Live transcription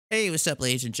Hey, what's up,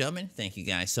 ladies and gentlemen? Thank you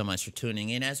guys so much for tuning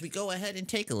in as we go ahead and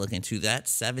take a look into that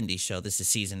 70s show. This is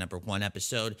season number 1,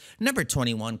 episode number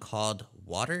 21, called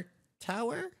Water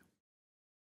Tower.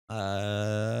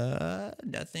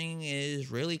 Nothing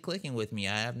is really clicking with me.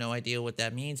 I have no idea what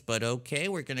that means, but okay,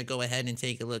 we're gonna go ahead and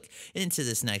take a look into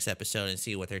this next episode and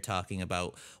see what they're talking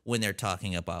about when they're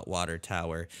talking about Water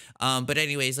Tower. But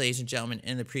anyways, ladies and gentlemen,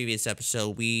 in the previous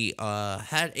episode, we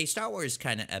had a Star Wars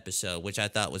kind of episode, which I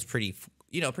thought was pretty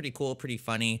cool, pretty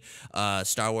funny.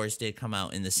 Star Wars did come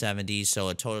out in the 70s, so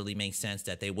it totally makes sense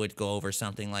that they would go over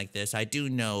something like this. I do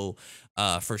know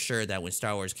for sure that when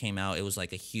Star Wars came out, it was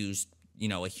like a huge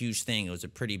thing. It was a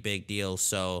pretty big deal,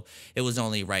 so it was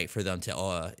only right for them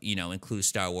to include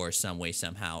Star Wars some way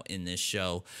somehow in this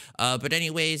show. But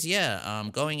anyways, yeah,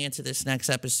 going into this next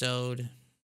episode,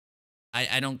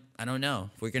 I don't know.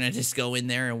 We're gonna just go in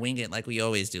there and wing it like we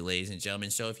always do, ladies and gentlemen.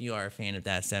 So if you are a fan of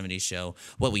that 70s show,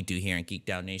 what we do here in Geek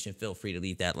Down Nation, feel free to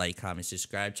leave that like, comment,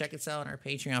 subscribe. Check us out on our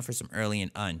Patreon for some early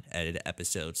and unedited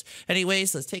episodes.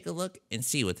 Anyways, let's take a look and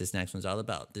see what this next one's all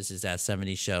about. This is that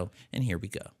 70s show, and here we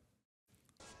go.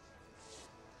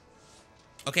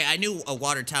 Okay, I knew a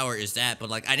water tower is that, but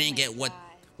like I didn't get what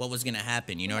was gonna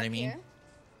happen. You know what I mean? Here,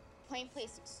 plain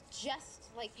place looks just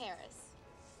like Paris.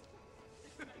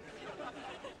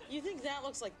 You think that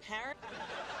looks like Paris?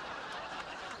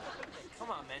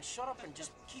 Come on, man. Shut up and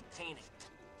just keep painting.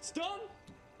 It's done.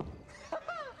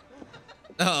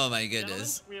 Oh my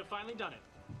goodness! Gentlemen, we have finally done it.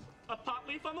 A pot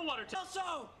leaf on the water tower.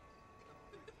 Also,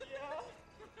 yeah.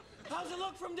 How's it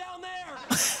look from down there?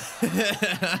 And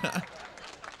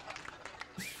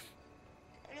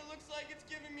it looks like it's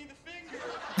giving me the finger.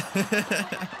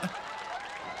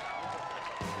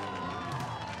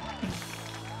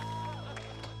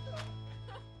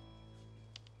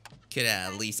 Could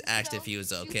have at least asked if he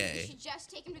was You think okay. we should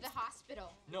just take him to the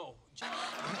hospital. No.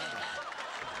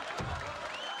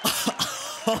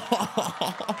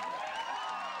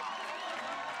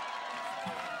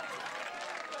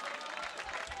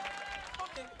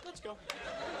 Okay, let's go.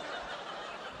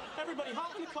 Everybody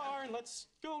hop in the car and let's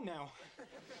go now.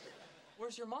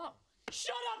 Where's your mom?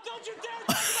 Shut up! Don't you dare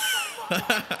talk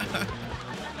about my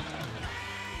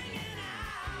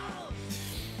mom!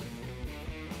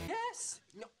 Yes.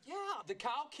 No. Yeah. The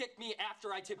cow kicked me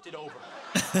after I tipped it over.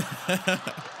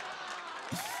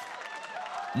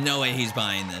 No way he's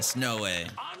buying this. No way.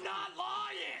 I'm not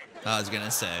lying. I was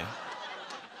gonna say.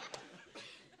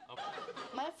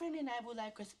 My friend and I would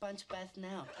like a sponge bath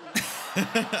now.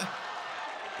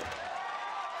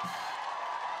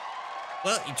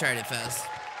 Well, you tried it fast.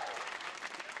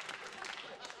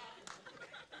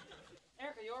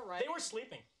 Erica, you're right. They were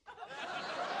sleeping.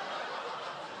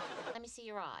 Let me see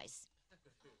your eyes.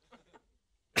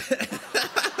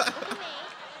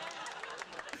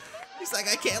 He's like,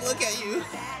 I can't look at you.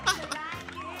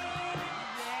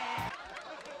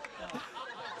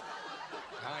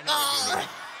 I know.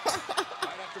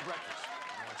 Right after breakfast, I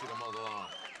want you to mow the lawn.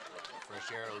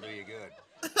 Fresh air will do you good.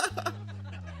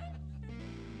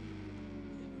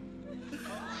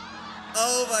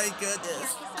 Oh my goodness. Is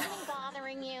something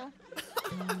bothering you?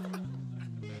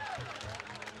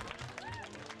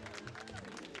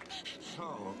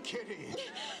 Oh, Kitty.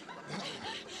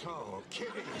 Oh,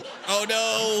 Kitty. Oh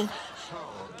no.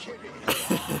 Oh, Kitty.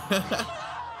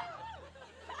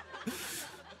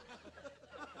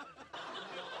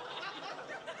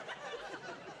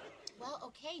 Well,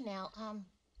 okay now.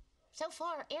 So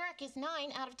far, Eric is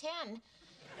 9 out of 10.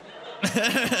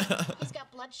 He's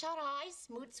got bloodshot eyes,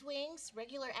 mood swings,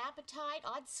 regular appetite,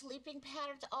 odd sleeping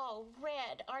patterns. Oh,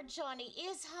 Red, our Johnny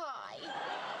is high.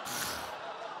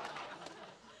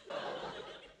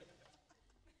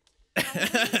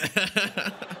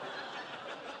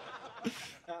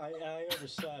 I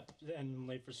overslept and I'm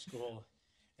late for school.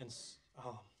 And,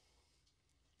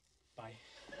 bye.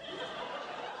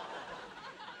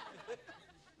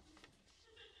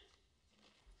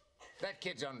 That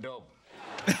kid's on dope.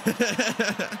 I'll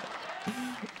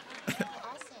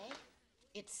say,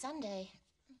 it's Sunday.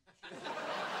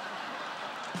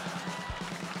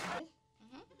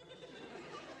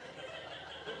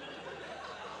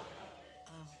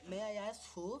 May I ask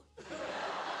who?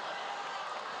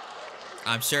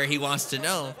 I'm sure he wants to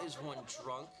know. That is one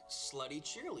drunk, slutty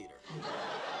cheerleader.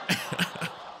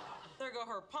 There go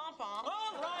her pom-pom.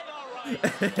 All right.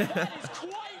 That is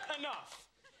quite enough.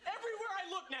 Everywhere I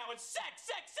look now, it's sex.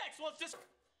 Well, it's just...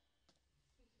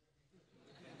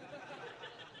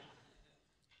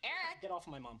 Eric! Get off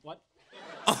of my mom. What?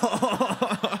 What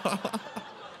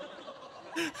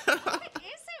is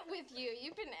it with you?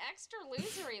 You've been extra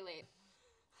losery lately.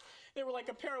 They were like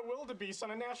a pair of wildebeests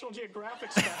on a National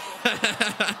Geographic special.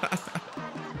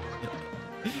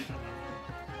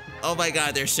 Oh my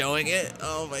God, they're showing it.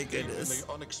 Oh my Deep in goodness.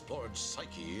 the unexplored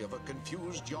psyche of a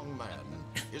confused young man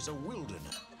is a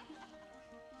wilderness.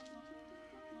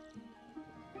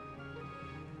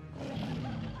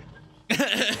 They're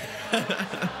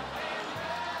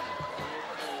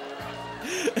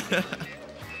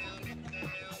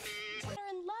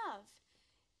in love.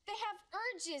 They have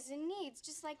urges and needs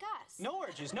just like us. No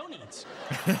urges, no needs.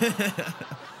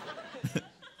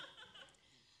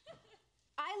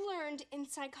 I learned in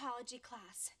psychology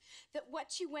class that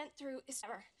what you went through is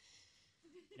ever.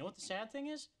 You know what the sad thing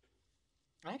is?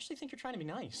 I actually think you're trying to be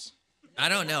nice. I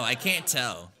don't know. I can't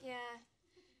tell. Yeah,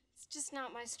 it's just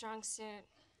not my strong suit.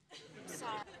 I'm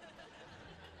sorry.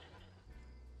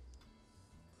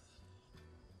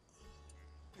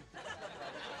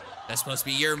 That's supposed to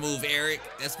be your move, Eric.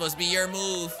 That's supposed to be your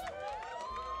move.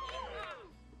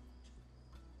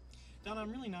 Donna,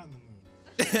 I'm really not in the mood.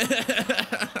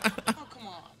 Oh, come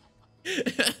on.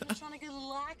 I'm trying to get a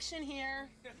little action here.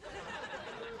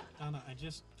 Donna, I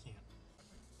just can't.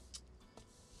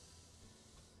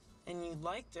 And you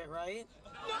liked it, right?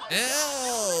 Ew.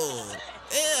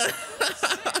 Ew.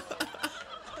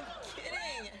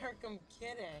 Kidding, Eric, I'm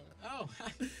kidding. Oh,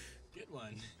 good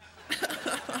one.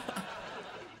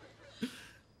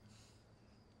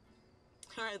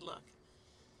 All right, look.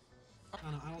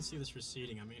 Donna, I don't see this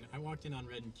receding. I mean, I walked in on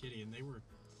Red and Kitty, and they were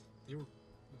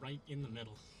right in the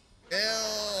middle. Ew.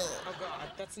 Oh,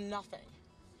 God, that's nothing.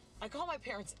 I called my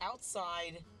parents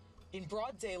outside in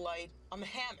broad daylight on the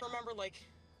hammock. Remember, like,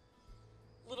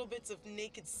 little bits of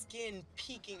naked skin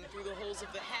peeking through the holes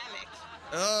of the hammock.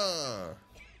 Oh.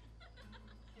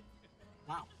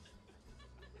 Wow.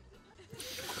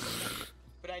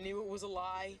 But I knew it was a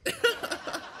lie.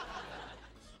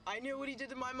 I knew what he did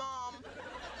to my mom.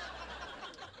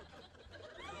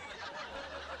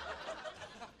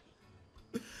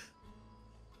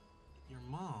 Your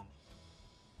mom.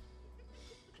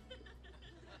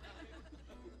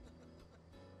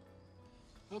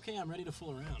 Okay, I'm ready to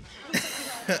fool around.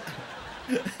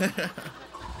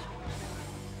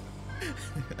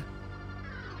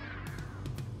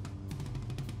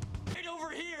 Right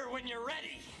over here when you're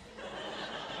ready.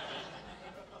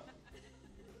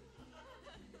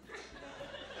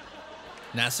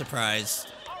 Not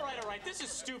surprised. All right, this is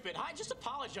stupid. I just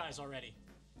apologize already.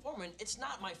 Foreman, it's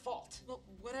not my fault. Well,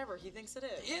 whatever, he thinks it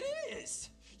is. It is.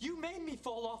 You made me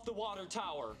fall off the water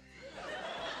tower.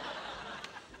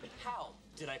 How?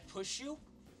 Did I push you?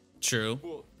 True.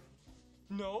 Well,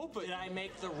 no, but did I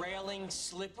make the railing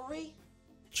slippery?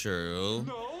 True.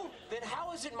 No. Then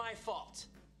how is it my fault?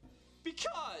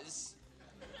 Because.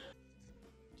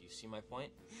 Do you see my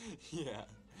point? Yeah.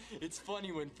 It's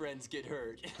funny when friends get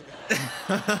hurt.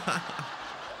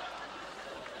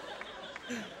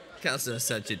 Kelso's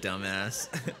such a dumbass.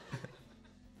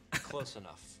 Close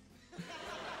enough.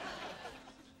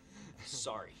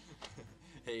 Sorry.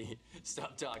 Hey,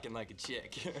 stop talking like a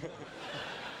chick.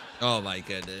 Oh my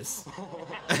goodness.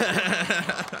 God,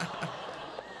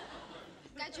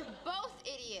 you're both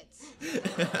idiots.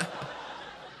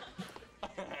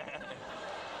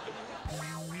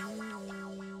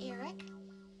 Eric,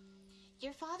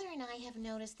 your father and I have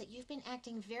noticed that you've been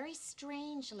acting very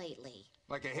strange lately.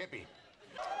 Like a hippie.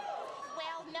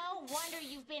 Well, no wonder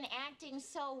you've been acting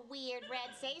so weird.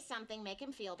 Red, say something, make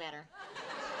him feel better.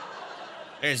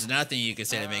 There's nothing you can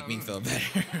say to make me feel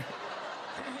better.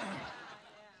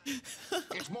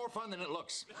 It's more fun than it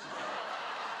looks.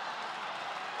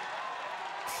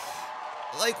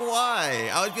 Like, why?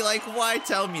 I would be like, why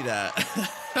tell me that?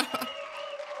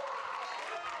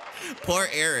 Poor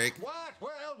Eric. What?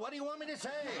 Well, what do you want me to say?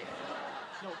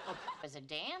 As a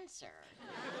dancer,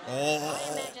 Oh.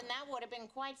 I imagine that would have been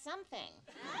quite something.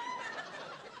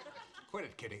 Quit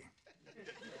it, Kitty.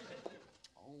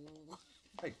 Oh.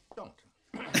 Hey, don't.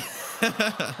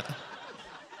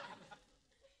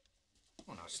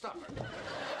 Oh, no, stop it.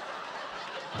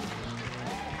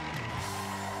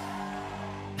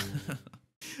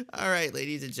 All right,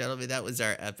 ladies and gentlemen, that was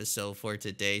our episode for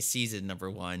today, season number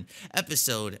 1,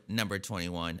 episode number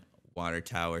 21, Water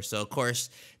Tower. So, of course,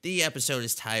 the episode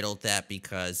is titled that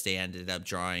because they ended up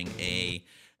drawing a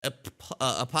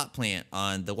pot plant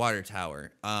on the water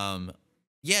tower.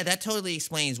 Yeah, that totally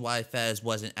explains why Fez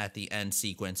wasn't at the end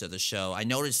sequence of the show. I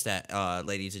noticed that,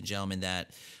 ladies and gentlemen,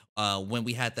 that when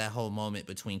we had that whole moment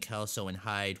between Kelso and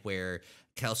Hyde where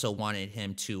Kelso wanted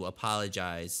him to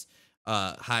apologize,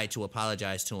 Hyde to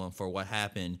apologize to him for what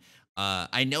happened,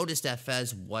 I noticed that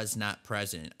Fez was not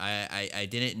present. I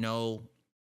didn't know.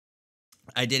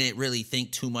 I didn't really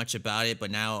think too much about it, but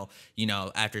now, you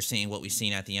know, after seeing what we've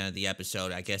seen at the end of the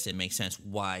episode, I guess it makes sense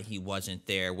why he wasn't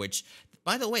there, which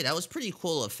By the way, that was pretty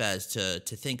cool of Fez to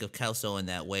think of Kelso in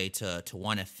that way, to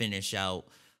want to finish out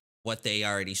what they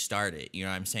already started. You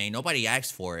know what I'm saying? Nobody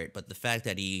asked for it, but the fact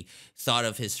that he thought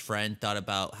of his friend, thought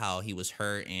about how he was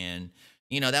hurt, and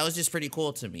that was just pretty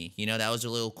cool to me. That was a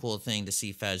little cool thing to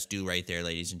see Fez do right there,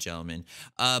 ladies and gentlemen.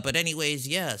 But anyways,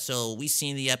 yeah, so we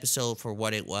seen the episode for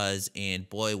what it was, and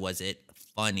boy, was it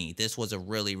funny. This was a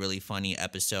really, really funny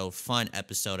episode, fun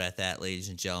episode at that, ladies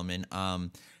and gentlemen.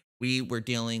 We were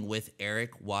dealing with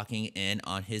Eric walking in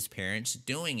on his parents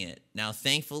doing it. Now,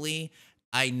 thankfully,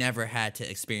 I never had to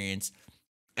experience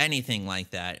anything like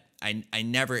that. I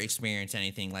never experienced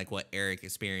anything like what Eric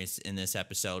experienced in this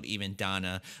episode, even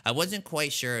Donna. I wasn't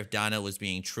quite sure if Donna was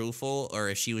being truthful or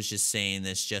if she was just saying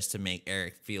this just to make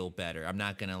Eric feel better. I'm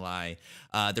not going to lie.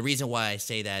 The reason why I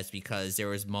say that is because there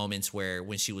was moments where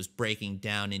when she was breaking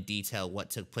down in detail what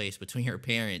took place between her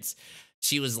parents,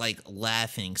 she was like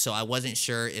laughing. So I wasn't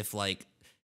sure if like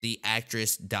the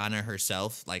actress Donna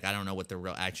herself, like I don't know what the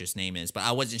real actress name is, but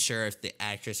I wasn't sure if the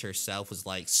actress herself was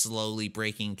like slowly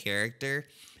breaking character.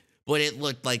 But it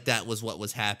looked like that was what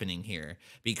was happening here,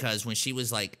 because when she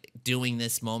was like doing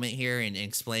this moment here and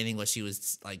explaining what she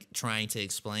was like trying to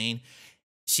explain,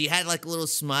 she had like a little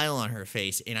smile on her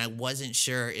face, and I wasn't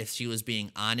sure if she was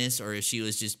being honest or if she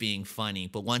was just being funny.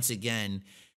 But once again,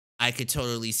 I could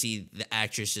totally see the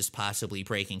actress just possibly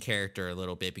breaking character a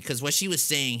little bit, because what she was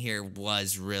saying here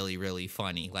was really, really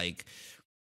funny. Like,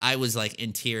 I was like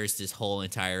in tears this whole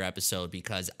entire episode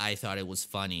because I thought it was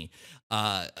funny.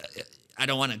 I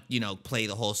don't want to, play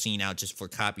the whole scene out just for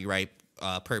copyright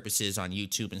purposes on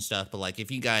YouTube and stuff. But like,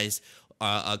 if you guys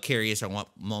are curious on what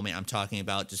moment I'm talking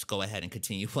about, just go ahead and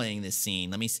continue playing this scene.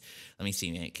 Let me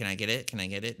see, man. Can I get it? Can I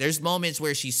get it? There's moments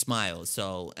where she smiles.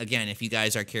 So again, if you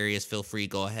guys are curious, feel free,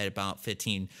 go ahead. About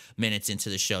 15 minutes into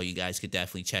the show, you guys could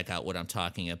definitely check out what I'm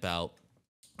talking about.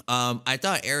 I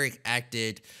thought Eric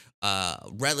acted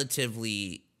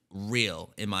relatively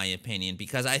real, in my opinion,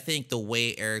 because I think the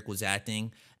way Eric was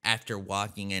acting after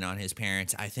walking in on his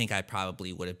parents, I think I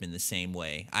probably would have been the same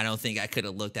way. I don't think I could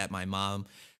have looked at my mom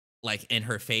like in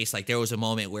her face. Like there was a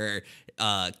moment where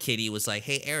Kitty was like,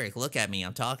 "Hey Eric, look at me,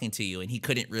 I'm talking to you," and he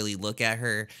couldn't really look at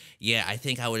her. Yeah, I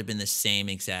think I would have been the same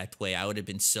exact way. I would have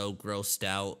been so grossed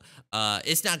out.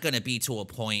 It's not gonna be to a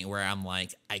point where I'm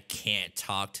like, I can't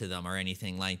talk to them or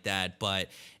anything like that, but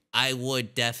I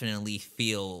would definitely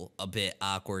feel a bit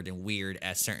awkward and weird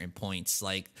at certain points.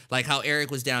 Like how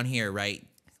Eric was down here, right?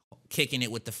 Kicking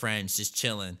it with the friends, just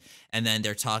chilling. And then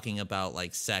they're talking about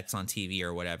like sex on TV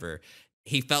or whatever.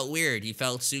 He felt weird. He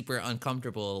felt super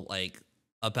uncomfortable, like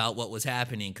about what was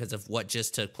happening because of what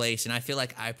just took place. And I feel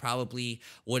like I probably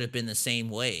would have been the same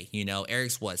way.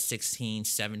 Eric's what, 16,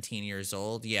 17 years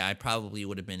old? Yeah, I probably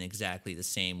would have been exactly the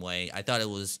same way. I thought it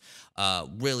was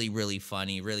really, really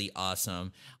funny, really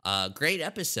awesome. Great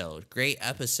episode. Great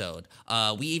episode.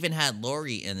 We even had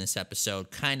Lori in this episode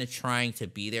kind of trying to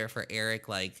be there for Eric,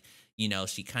 like,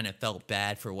 she kind of felt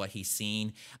bad for what he's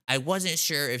seen. I wasn't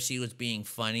sure if she was being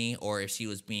funny or if she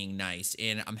was being nice.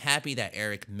 And I'm happy that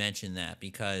Eric mentioned that,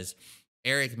 because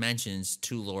Eric mentions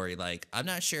to Lori, like, I'm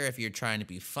not sure if you're trying to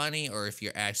be funny or if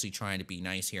you're actually trying to be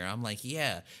nice here. I'm like,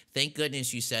 yeah, thank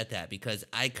goodness you said that, because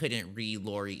I couldn't read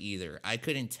Lori either. I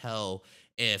couldn't tell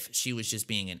if she was just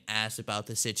being an ass about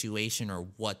the situation or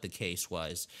what the case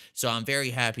was. So I'm very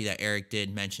happy that Eric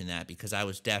did mention that, because I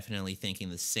was definitely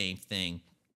thinking the same thing.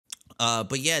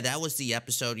 But yeah, that was the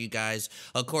episode, you guys.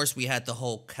 Of course, we had the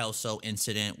whole Kelso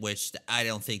incident, which I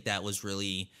don't think that was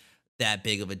really that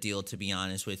big of a deal, to be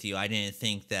honest with you. I didn't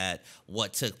think that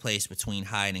what took place between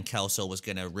Hyde and Kelso was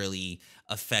going to really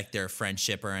affect their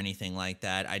friendship or anything like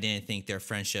that. I didn't think their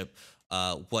friendship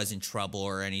was in trouble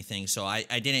or anything. So I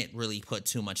didn't really put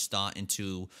too much thought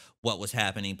into what was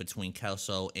happening between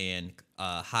Kelso and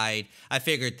Hyde. I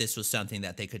figured this was something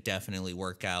that they could definitely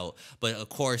work out. But of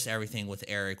course, everything with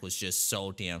Eric was just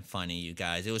so damn funny, you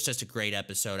guys. It was just a great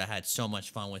episode. I had so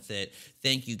much fun with it.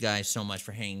 Thank you guys so much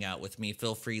for hanging out with me.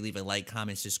 Feel free, leave a like,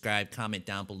 comment, subscribe, comment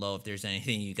down below if there's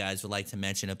anything you guys would like to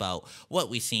mention about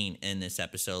what we've seen in this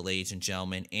episode, ladies and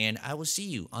gentlemen. And I will see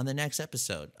you on the next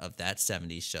episode of That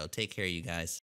 70s Show. Take care, you guys.